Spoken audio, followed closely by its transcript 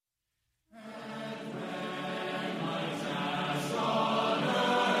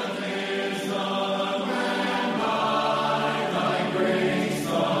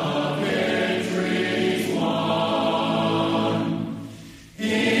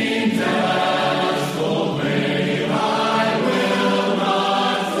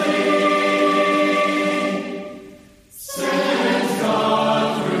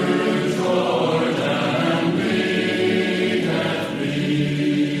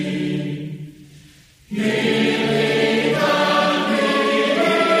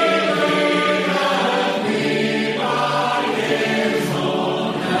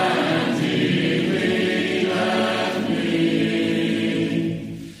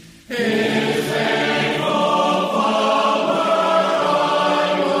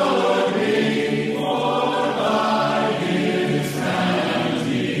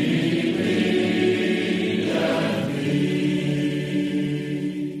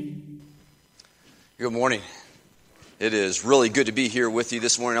Good morning. It is really good to be here with you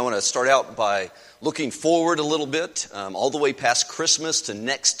this morning. I want to start out by looking forward a little bit, all the way past Christmas to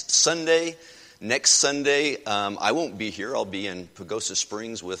next Sunday. Next Sunday, I won't be here. I'll be in Pagosa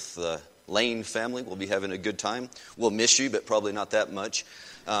Springs with the Lane family. We'll be having a good time. We'll miss you, but probably not that much.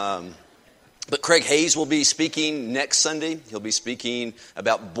 But Craig Hayes will be speaking next Sunday. He'll be speaking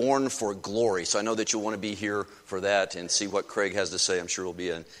about Born for Glory. So I know that you'll want to be here for that and see what Craig has to say. I'm sure it'll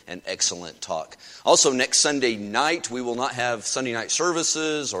be an excellent talk. Also, next Sunday night, we will not have Sunday night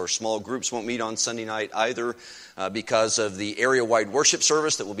services, or small groups won't meet on Sunday night either because of the area-wide worship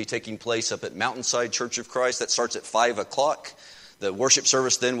service that will be taking place up at Mountainside Church of Christ. That starts at 5 o'clock. The worship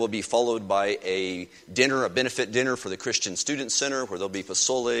service then will be followed by a dinner, a benefit dinner for the Christian Student Center, where there'll be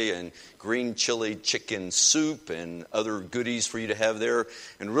pozole and green chili chicken soup and other goodies for you to have there.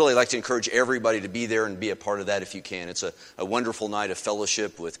 And really like to encourage everybody to be there and be a part of that if you can. It's a wonderful night of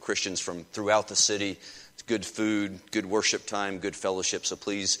fellowship with Christians from throughout the city. It's good food, good worship time, good fellowship, so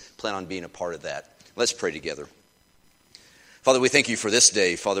please plan on being a part of that. Let's pray together. Father, we thank you for this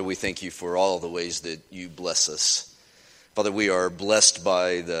day. Father, we thank you for all the ways that you bless us. Father, we are blessed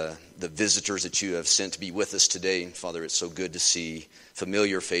by the visitors that you have sent to be with us today. Father, it's so good to see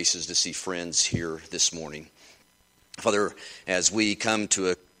familiar faces, to see friends here this morning. Father, as we come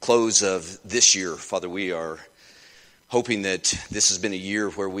to a close of this year, Father, we are hoping that this has been a year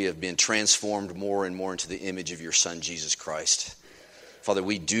where we have been transformed more and more into the image of your Son, Jesus Christ. Father,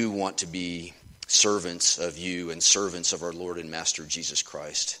 we do want to be servants of you and servants of our Lord and Master, Jesus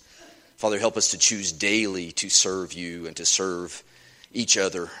Christ. Father, help us to choose daily to serve you and to serve each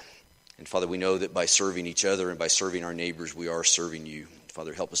other. And Father, we know that by serving each other and by serving our neighbors, we are serving you.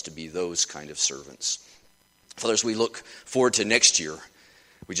 Father, help us to be those kind of servants. Father, as we look forward to next year,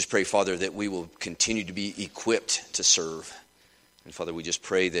 we just pray, Father, that we will continue to be equipped to serve. And Father, we just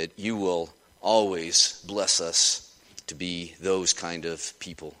pray that you will always bless us to be those kind of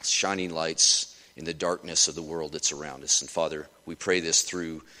people, shining lights in the darkness of the world that's around us. And Father, we pray this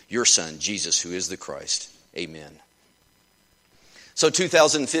through your Son, Jesus, who is the Christ. Amen. So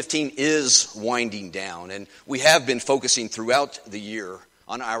 2015 is winding down, and we have been focusing throughout the year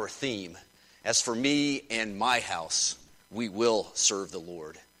on our theme. As for me and my house, we will serve the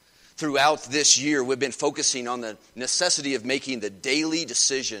Lord. Throughout this year, we've been focusing on the necessity of making the daily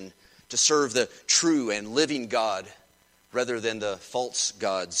decision to serve the true and living God rather than the false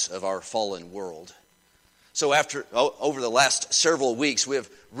gods of our fallen world. So over the last several weeks, we have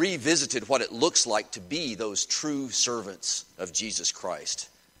revisited what it looks like to be those true servants of Jesus Christ.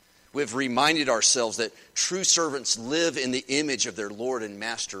 We've reminded ourselves that true servants live in the image of their Lord and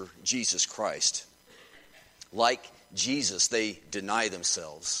Master, Jesus Christ. Like Jesus, they deny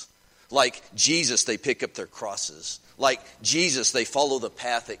themselves. Like Jesus, they pick up their crosses. Like Jesus, they follow the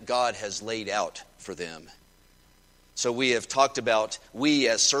path that God has laid out for them. So we have talked about we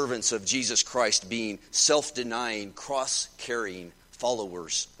as servants of Jesus Christ being self-denying, cross-carrying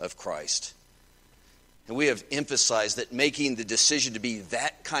followers of Christ. And we have emphasized that making the decision to be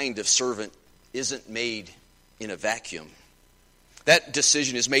that kind of servant isn't made in a vacuum. That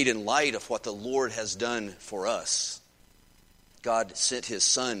decision is made in light of what the Lord has done for us. God sent his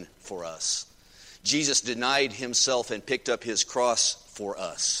Son for us. Jesus denied himself and picked up his cross for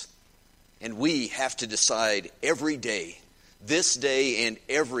us. And we have to decide every day, this day and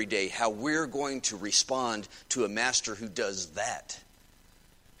every day, how we're going to respond to a master who does that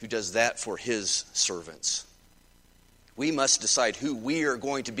for his servants. We must decide who we are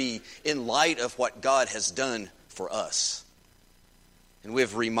going to be in light of what God has done for us. And we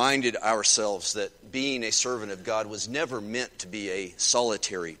have reminded ourselves that being a servant of God was never meant to be a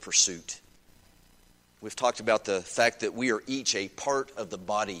solitary pursuit. We've talked about the fact that we are each a part of the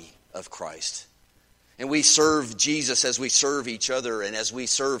body of Christ. And we serve Jesus as we serve each other and as we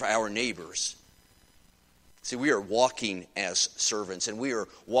serve our neighbors. See, we are walking as servants, and we are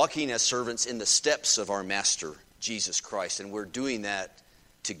walking as servants in the steps of our Master, Jesus Christ, and we're doing that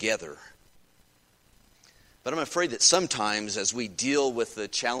together. But I'm afraid that sometimes as we deal with the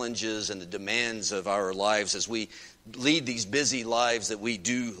challenges and the demands of our lives, as we lead these busy lives that we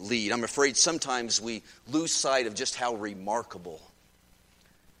do lead, I'm afraid sometimes we lose sight of just how remarkable,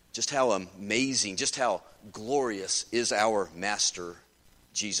 just how amazing, just how glorious is our Master,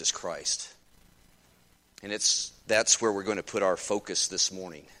 Jesus Christ. And that's where we're going to put our focus this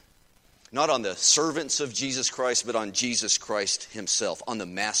morning. Not on the servants of Jesus Christ, but on Jesus Christ himself, on the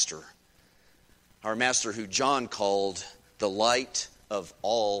Master. Our Master who John called the light of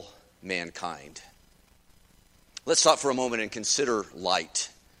all mankind. Let's stop for a moment and consider light.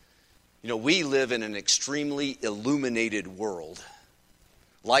 You know, we live in an extremely illuminated world.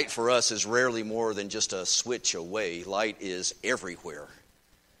 Light for us is rarely more than just a switch away. Light is everywhere.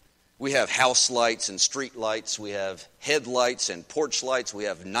 We have house lights and street lights. We have headlights and porch lights. We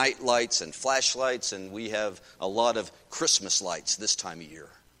have night lights and flashlights. And we have a lot of Christmas lights this time of year.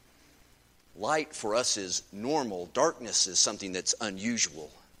 Light for us is normal. Darkness is something that's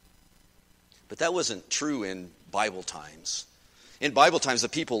unusual. But that wasn't true in Bible times. In Bible times, the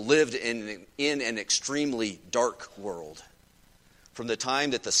people lived in an extremely dark world. From the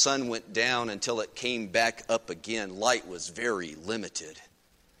time that the sun went down until it came back up again, light was very limited.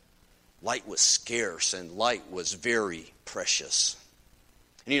 Light was scarce and light was very precious.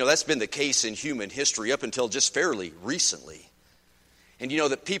 And that's been the case in human history up until just fairly recently. And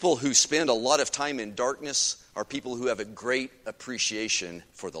that people who spend a lot of time in darkness are people who have a great appreciation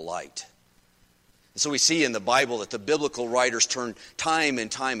for the light. And so we see in the Bible that the biblical writers turn time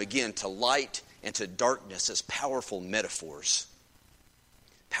and time again to light and to darkness as powerful metaphors.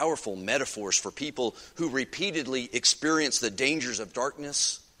 Powerful metaphors for people who repeatedly experience the dangers of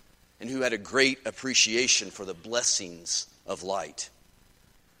darkness and who had a great appreciation for the blessings of light.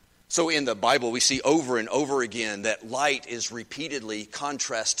 So in the Bible, we see over and over again that light is repeatedly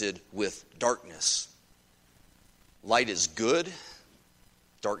contrasted with darkness. Light is good,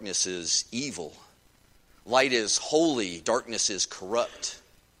 darkness is evil. Light is holy, darkness is corrupt.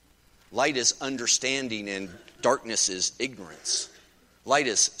 Light is understanding and darkness is ignorance. Light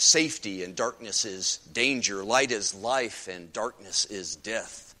is safety and darkness is danger. Light is life and darkness is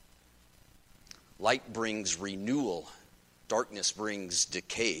death. Light brings renewal. Darkness brings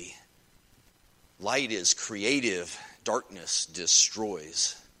decay. Light is creative. Darkness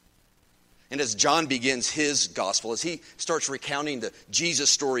destroys. And as John begins his gospel, as he starts recounting the Jesus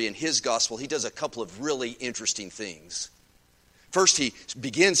story in his gospel, he does a couple of really interesting things. First, he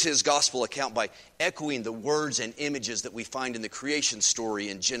begins his gospel account by echoing the words and images that we find in the creation story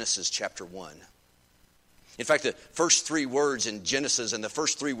in Genesis chapter 1. In fact, the first 3 words in Genesis and the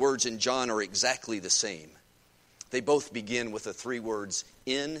first 3 words in John are exactly the same. They both begin with the 3 words,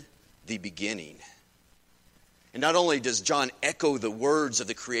 in the beginning. And not only does John echo the words of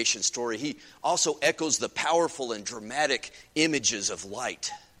the creation story, he also echoes the powerful and dramatic images of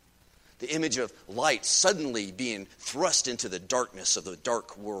light. The image of light suddenly being thrust into the darkness of the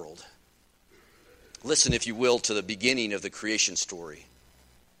dark world. Listen, if you will, to the beginning of the creation story.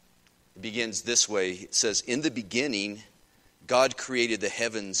 It begins this way. It says, in the beginning, God created the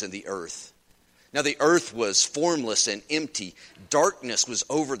heavens and the earth. Now the earth was formless and empty. Darkness was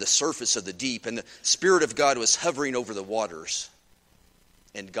over the surface of the deep, and the Spirit of God was hovering over the waters.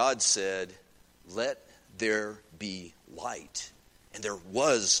 And God said, let there be light. And there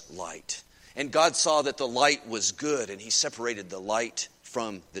was light. And God saw that the light was good, and he separated the light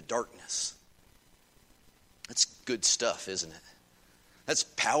from the darkness. That's good stuff, isn't it? That's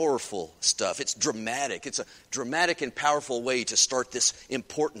powerful stuff. It's dramatic. It's a dramatic and powerful way to start this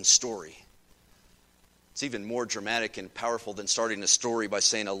important story. It's even more dramatic and powerful than starting a story by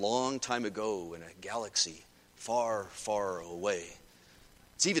saying a long time ago in a galaxy far, far away.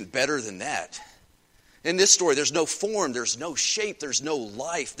 It's even better than that. In this story, there's no form, there's no shape, there's no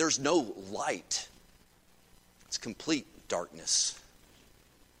life, there's no light. It's complete darkness.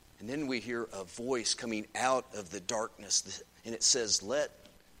 And then we hear a voice coming out of the darkness, and it says, let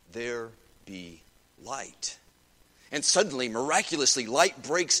there be light. And suddenly, miraculously, light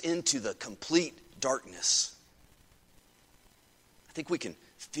breaks into the complete darkness. I think we can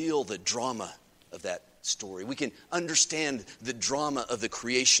feel the drama of that story. We can understand the drama of the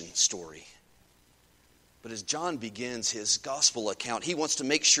creation story. But as John begins his gospel account, he wants to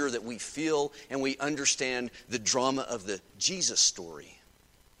make sure that we feel and we understand the drama of the Jesus story.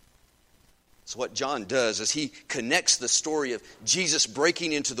 So what John does is he connects the story of Jesus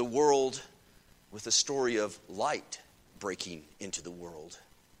breaking into the world with the story of light breaking into the world.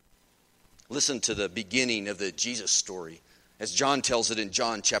 Listen to the beginning of the Jesus story as John tells it in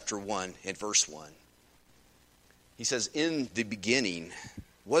John chapter 1 and verse 1. He says, in the beginning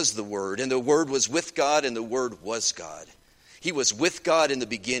was the Word, and the Word was with God, and the Word was God. He was with God in the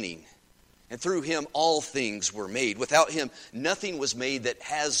beginning, and through him all things were made. Without him nothing was made that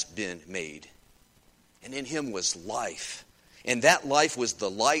has been made. And in him was life, and that life was the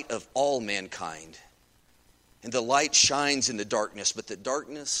light of all mankind. And the light shines in the darkness, but the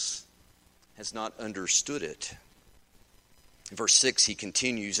darkness has not understood it. In verse 6 he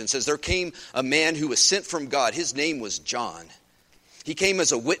continues and says, there came a man who was sent from God. His name was John. He came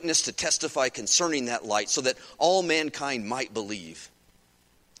as a witness to testify concerning that light, so that all mankind might believe.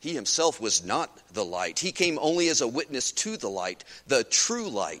 He himself was not the light. He came only as a witness to the light. The true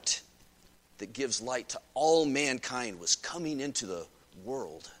light that gives light to all mankind was coming into the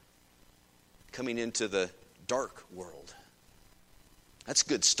world, coming into the dark world. That's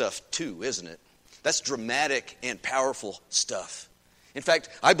good stuff too, isn't it? That's dramatic and powerful stuff. In fact,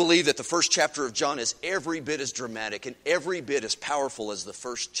 I believe that the first chapter of John is every bit as dramatic and every bit as powerful as the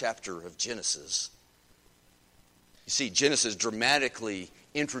first chapter of Genesis. You see, Genesis dramatically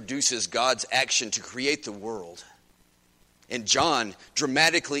introduces God's action to create the world. And John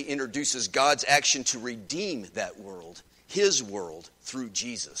dramatically introduces God's action to redeem that world, his world, through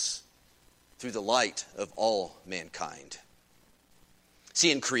Jesus, through the light of all mankind.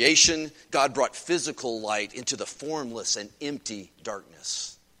 See, in creation, God brought physical light into the formless and empty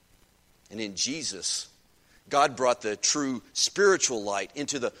darkness. And in Jesus, God brought the true spiritual light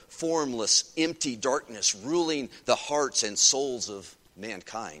into the formless, empty darkness, ruling the hearts and souls of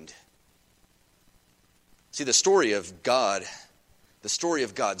mankind. See, the story of God, the story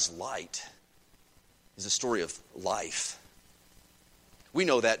of God's light, is a story of life. We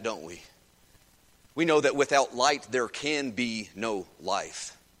know that, don't we? We know that without light, there can be no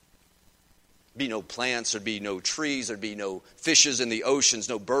life. There'd be no plants, there'd be no trees, there'd be no fishes in the oceans,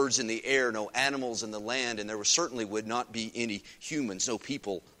 no birds in the air, no animals in the land, and there certainly would not be any humans, no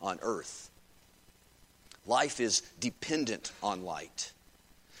people on earth. Life is dependent on light.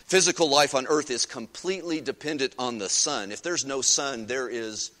 Physical life on earth is completely dependent on the sun. If there's no sun, there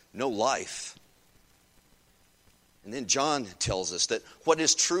is no life. And then John tells us that what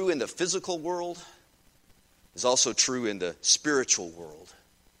is true in the physical world is also true in the spiritual world.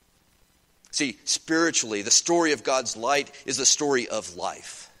 See, spiritually, the story of God's light is the story of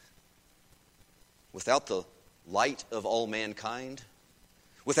life. Without the light of all mankind,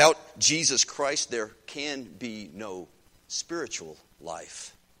 without Jesus Christ, there can be no spiritual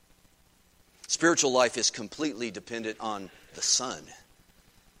life. Spiritual life is completely dependent on the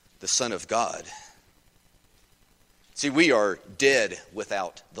Son of God. See, we are dead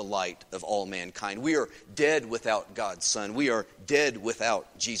without the light of all mankind. We are dead without God's Son. We are dead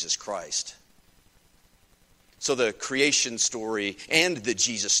without Jesus Christ. So the creation story and the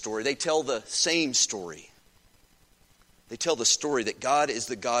Jesus story, they tell the same story. They tell the story that God is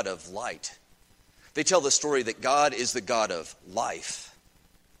the God of light. They tell the story that God is the God of life.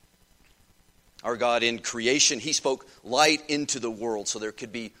 Our God in creation, He spoke light into the world so there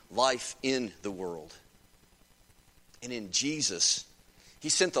could be life in the world. And in Jesus, He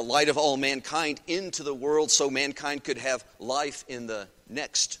sent the light of all mankind into the world so mankind could have life in the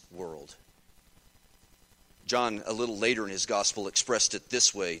next world. John, a little later in his gospel, expressed it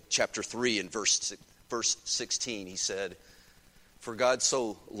this way. Chapter 3 and verse 16, he said, "For God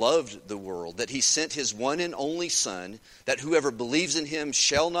so loved the world that He sent His one and only Son, that whoever believes in Him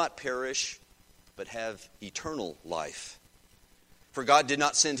shall not perish, but have eternal life. For God did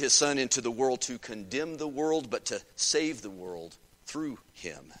not send His Son into the world to condemn the world, but to save the world through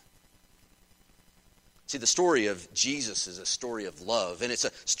Him." See, the story of Jesus is a story of love, and it's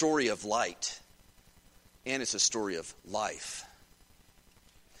a story of light, and it's a story of life.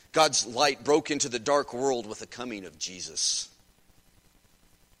 God's light broke into the dark world with the coming of Jesus.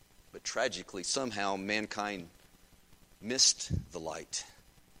 But tragically, somehow mankind missed the light.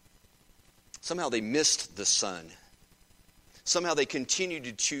 Somehow they missed the sun. Somehow they continued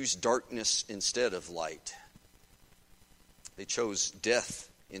to choose darkness instead of light. They chose death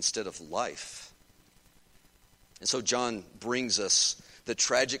instead of life. And so John brings us the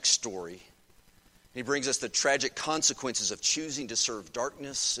tragic story. He brings us the tragic consequences of choosing to serve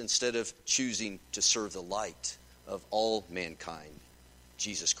darkness instead of choosing to serve the light of all mankind,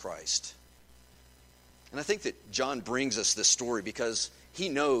 Jesus Christ. And I think that John brings us this story because he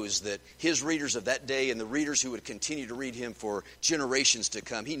knows that his readers of that day and the readers who would continue to read him for generations to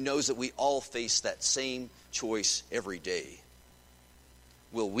come, he knows that we all face that same choice every day.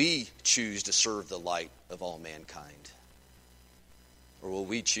 Will we choose to serve the light of all mankind? Or will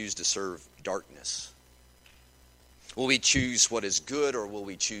we choose to serve darkness? Will we choose what is good, or will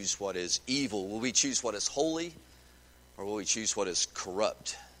we choose what is evil? Will we choose what is holy, or will we choose what is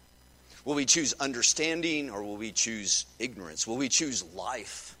corrupt? Will we choose understanding, or will we choose ignorance? Will we choose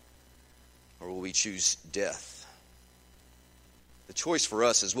life, or will we choose death? The choice for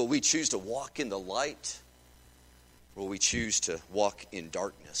us is, will we choose to walk in the light, or will we choose to walk in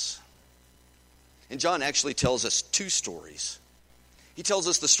darkness? And John actually tells us two stories. He tells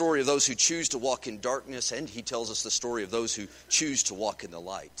us the story of those who choose to walk in darkness, and he tells us the story of those who choose to walk in the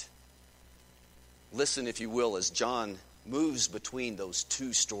light. Listen, if you will, as John moves between those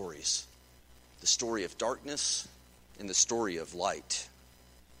two stories, the story of darkness and the story of light.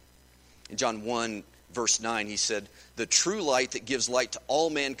 In John 1, verse 9, he said, the true light that gives light to all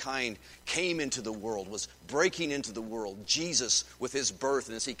mankind came into the world, was breaking into the world. Jesus, with his birth,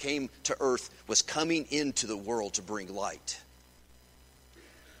 and as he came to earth, was coming into the world to bring light.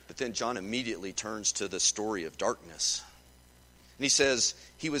 But then John immediately turns to the story of darkness. And he says,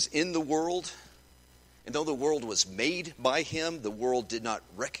 he was in the world, and though the world was made by him, the world did not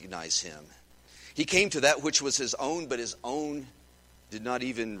recognize him. He came to that which was his own, but his own did not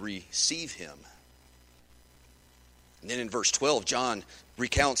even receive him. And then in verse 12, John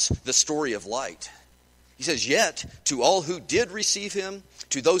recounts the story of light. He says, yet to all who did receive him,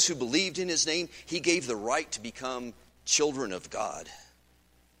 to those who believed in his name, he gave the right to become children of God.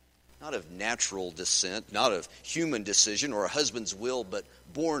 Not of natural descent, not of human decision or a husband's will, but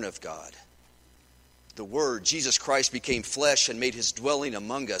born of God. The Word, Jesus Christ, became flesh and made his dwelling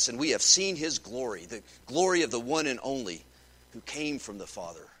among us, and we have seen his glory, the glory of the one and only who came from the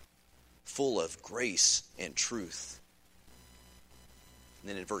Father, full of grace and truth. And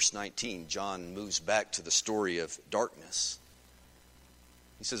then in verse 19, John moves back to the story of darkness.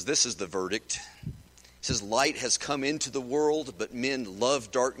 He says, this is the verdict. He says, light has come into the world, but men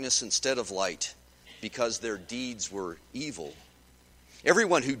love darkness instead of light because their deeds were evil.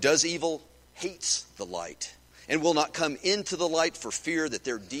 Everyone who does evil hates the light and will not come into the light for fear that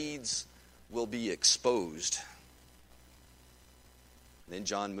their deeds will be exposed. And then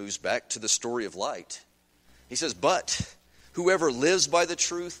John moves back to the story of light. He says, but whoever lives by the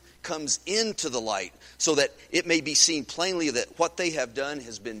truth comes into the light so that it may be seen plainly that what they have done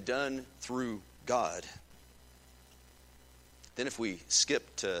has been done through God. Then if we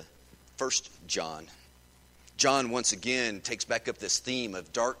skip to 1 John, John once again takes back up this theme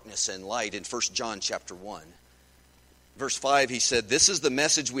of darkness and light in 1 John chapter 1. Verse 5, he said, this is the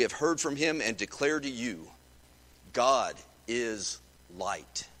message we have heard from him and declare to you. God is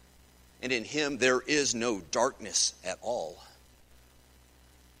light, and in him there is no darkness at all.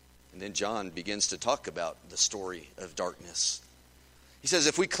 And then John begins to talk about the story of darkness. He says,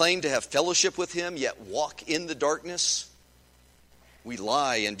 if we claim to have fellowship with him, yet walk in the darkness, we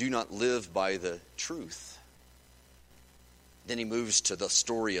lie and do not live by the truth. Then he moves to the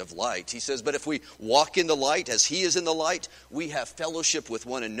story of light. He says, but if we walk in the light as he is in the light, we have fellowship with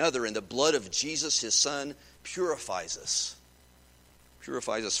one another, and the blood of Jesus, his Son, purifies us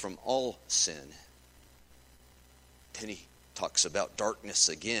from all sin. Then he talks about darkness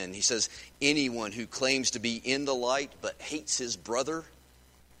again. He says, anyone who claims to be in the light but hates his brother,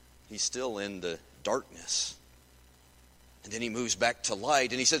 he's still in the darkness. And then he moves back to light,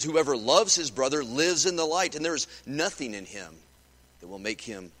 and he says, whoever loves his brother lives in the light, and there is nothing in him that will make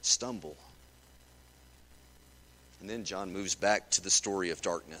him stumble. And then John moves back to the story of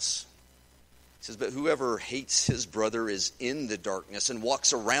darkness. He says, but whoever hates his brother is in the darkness and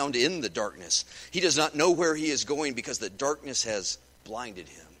walks around in the darkness. He does not know where he is going because the darkness has blinded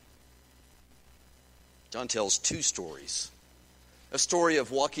him. John tells two stories. A story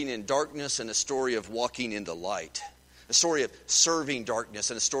of walking in darkness and a story of walking in the light. A story of serving darkness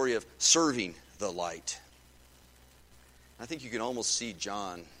and a story of serving the light. I think you can almost see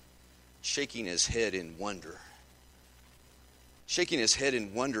John shaking his head in wonder. Shaking his head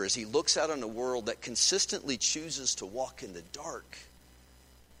in wonder as he looks out on a world that consistently chooses to walk in the dark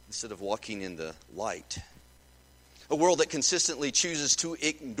instead of walking in the light. A world that consistently chooses to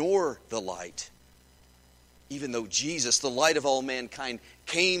ignore the light, even though Jesus, the light of all mankind,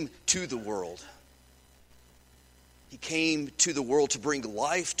 came to the world. He came to the world to bring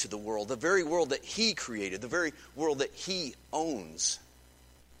life to the world, the very world that he created, the very world that he owns.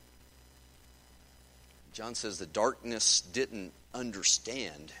 John says the darkness didn't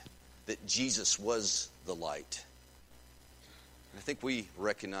understand that Jesus was the light. And I think we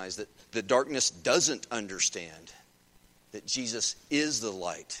recognize that the darkness doesn't understand that Jesus is the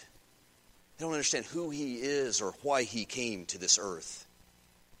light. They don't understand who he is or why he came to this earth.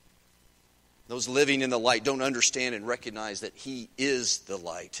 Those living in the light don't understand and recognize that he is the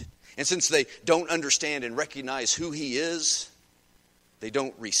light. And since they don't understand and recognize who he is, they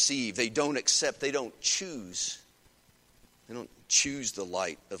don't receive, they don't accept, they don't choose. They don't choose the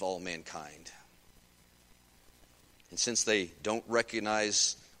light of all mankind. And since they don't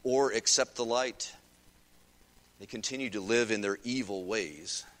recognize or accept the light, they continue to live in their evil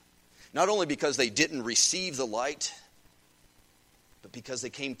ways. Not only because they didn't receive the light, but because they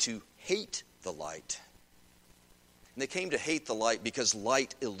came to hate the light. And they came to hate the light because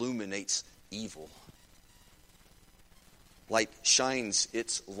light illuminates evil. Light shines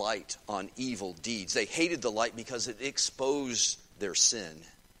its light on evil deeds. They hated the light because it exposed their sin.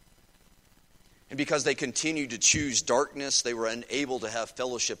 And because they continued to choose darkness, they were unable to have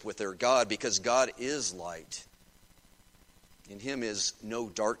fellowship with their God, because God is light. In Him is no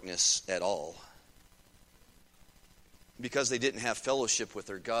darkness at all. Because they didn't have fellowship with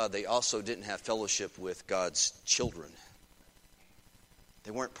their God, they also didn't have fellowship with God's children.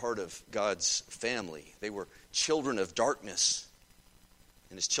 They weren't part of God's family. They were children of darkness.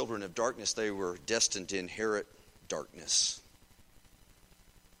 And as children of darkness, they were destined to inherit darkness.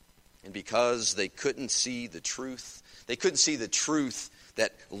 And because they couldn't see the truth,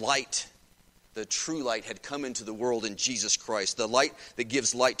 that light, the true light, had come into the world in Jesus Christ. The light that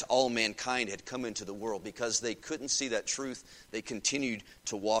gives light to all mankind had come into the world. Because they couldn't see that truth, they continued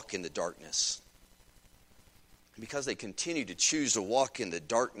to walk in the darkness. And because they continued to choose to walk in the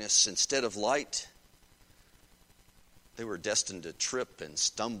darkness instead of light, they were destined to trip and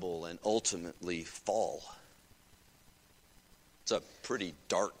stumble and ultimately fall. It's a pretty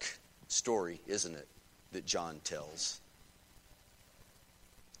dark story, isn't it, that John tells?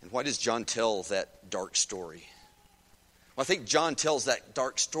 And why does John tell that dark story? Well, I think John tells that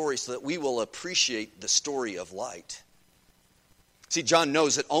dark story so that we will appreciate the story of light. See, John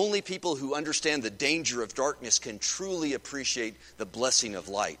knows that only people who understand the danger of darkness can truly appreciate the blessing of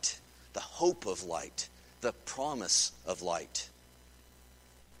light, the hope of light, the promise of light.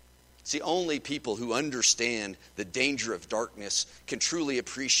 See, only people who understand the danger of darkness can truly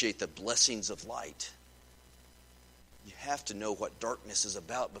appreciate the blessings of light. You have to know what darkness is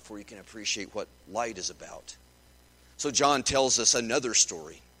about before you can appreciate what light is about. So John tells us another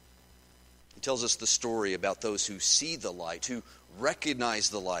story. He tells us the story about those who see the light, who recognize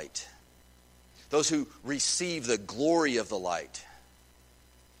the light, those who receive the glory of the light.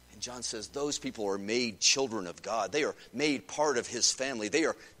 And John says those people are made children of God. They are made part of His family. They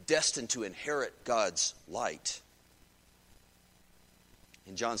are destined to inherit God's light.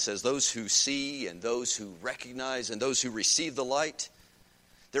 And John says those who see and those who recognize and those who receive the light,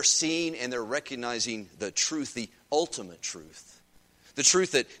 they're seeing and they're recognizing the truth, the ultimate truth. The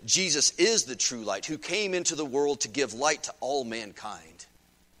truth that Jesus is the true light who came into the world to give light to all mankind.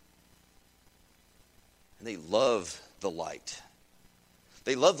 And they love the light.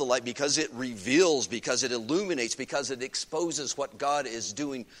 They love the light because it reveals, because it illuminates, because it exposes what God is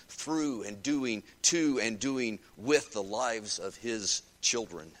doing through and doing to and doing with the lives of His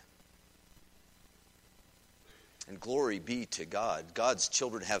children. And glory be to God. God's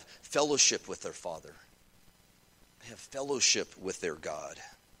children have fellowship with their Father. They have fellowship with their God.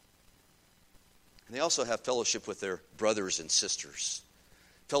 And they also have fellowship with their brothers and sisters.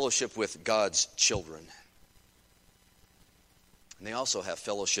 Fellowship with God's children. And they also have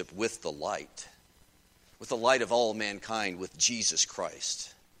fellowship with the light of all mankind, with Jesus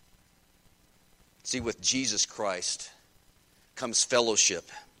Christ. See, with Jesus Christ comes fellowship.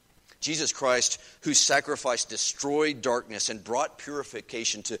 Jesus Christ, whose sacrifice destroyed darkness and brought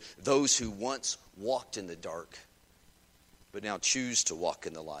purification to those who once walked in the dark, but now choose to walk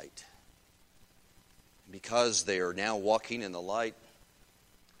in the light. Because they are now walking in the light,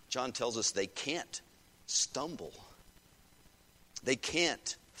 John tells us they can't stumble. They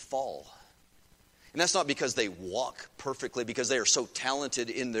can't fall. And that's not because they walk perfectly, because they are so talented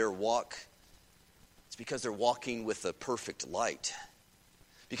in their walk. It's because they're walking with the perfect light.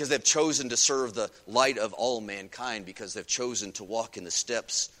 Because they've chosen to serve the light of all mankind, because they've chosen to walk in the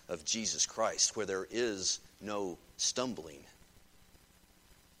steps of Jesus Christ, where there is no stumbling.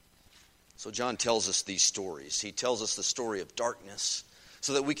 So John tells us these stories. He tells us the story of darkness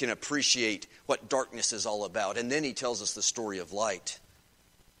so that we can appreciate what darkness is all about. And then he tells us the story of light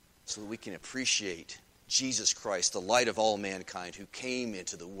so that we can appreciate Jesus Christ, the light of all mankind, who came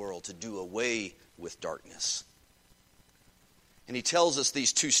into the world to do away with darkness. And he tells us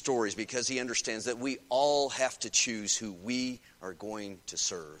these two stories because he understands that we all have to choose who we are going to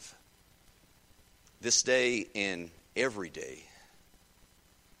serve. This day and every day.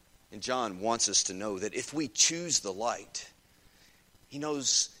 And John wants us to know that if we choose the light, he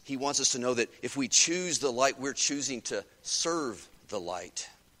wants us to know that if we choose the light, we're choosing to serve the light.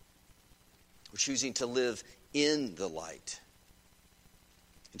 We're choosing to live in the light.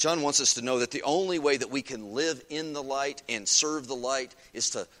 And John wants us to know that the only way that we can live in the light and serve the light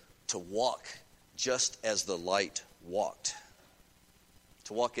is to walk just as the light walked.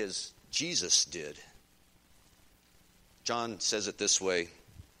 To walk as Jesus did. John says it this way.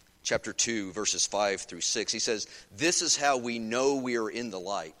 Chapter 2, verses 5 through 6. He says, "This is how we know we are in the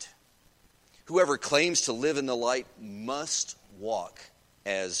light. Whoever claims to live in the light must walk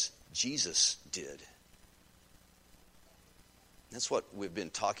as Jesus did." That's what we've been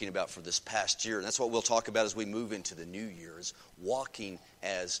talking about for this past year. And that's what we'll talk about as we move into the new year, is walking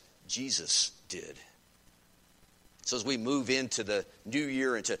as Jesus did. So as we move into the new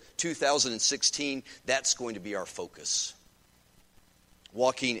year, into 2016, that's going to be our focus.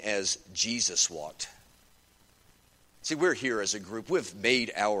 Walking as Jesus walked. See, we're here as a group. We've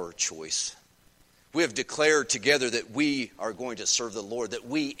made our choice. We have declared together that we are going to serve the Lord, that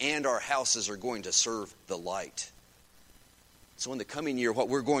we and our houses are going to serve the light. So in the coming year, what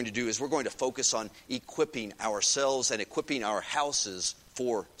we're going to do is we're going to focus on equipping ourselves and equipping our houses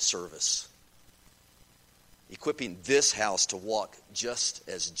for service. Equipping this house to walk just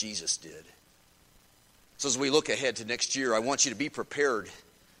as Jesus did. So as we look ahead to next year, I want you to be prepared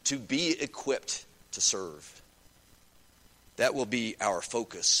to be equipped to serve. That will be our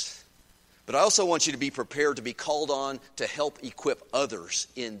focus. But I also want you to be prepared to be called on to help equip others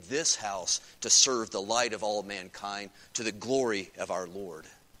in this house to serve the light of all mankind to the glory of our Lord.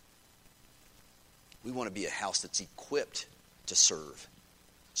 We want to be a house that's equipped to serve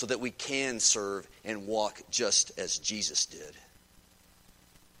so that we can serve and walk just as Jesus did.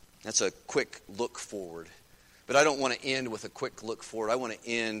 That's a quick look forward. But I don't want to end with a quick look forward. I want to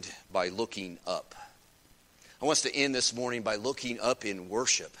end by looking up. I want us to end this morning by looking up in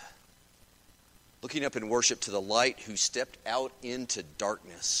worship. Looking up in worship to the light who stepped out into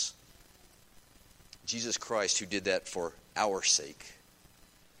darkness. Jesus Christ, who did that for our sake.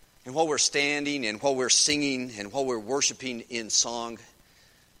 And while we're standing and while we're singing and while we're worshiping in song,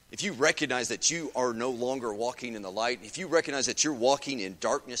 if you recognize that you are no longer walking in the light, if you recognize that you're walking in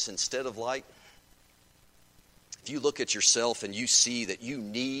darkness instead of light, if you look at yourself and you see that you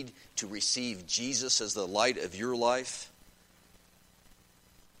need to receive Jesus as the light of your life,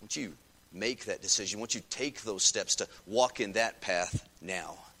 won't you make that decision? Won't you take those steps to walk in that path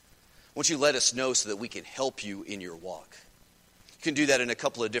now? Won't you let us know so that we can help you in your walk? You can do that in a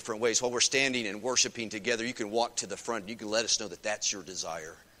couple of different ways. While we're standing and worshiping together, you can walk to the front. You can let us know that that's your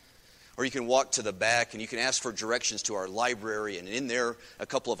desire. Or you can walk to the back and you can ask for directions to our library. And in there, a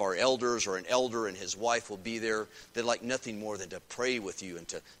couple of our elders or an elder and his wife will be there. They'd like nothing more than to pray with you and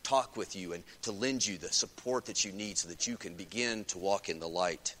to talk with you and to lend you the support that you need so that you can begin to walk in the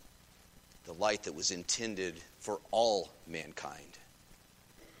light. The light that was intended for all mankind.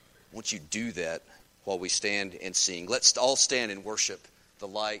 Won't you do that while we stand and sing? Let's all stand and worship the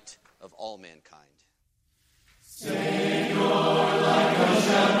light of all mankind. Savior.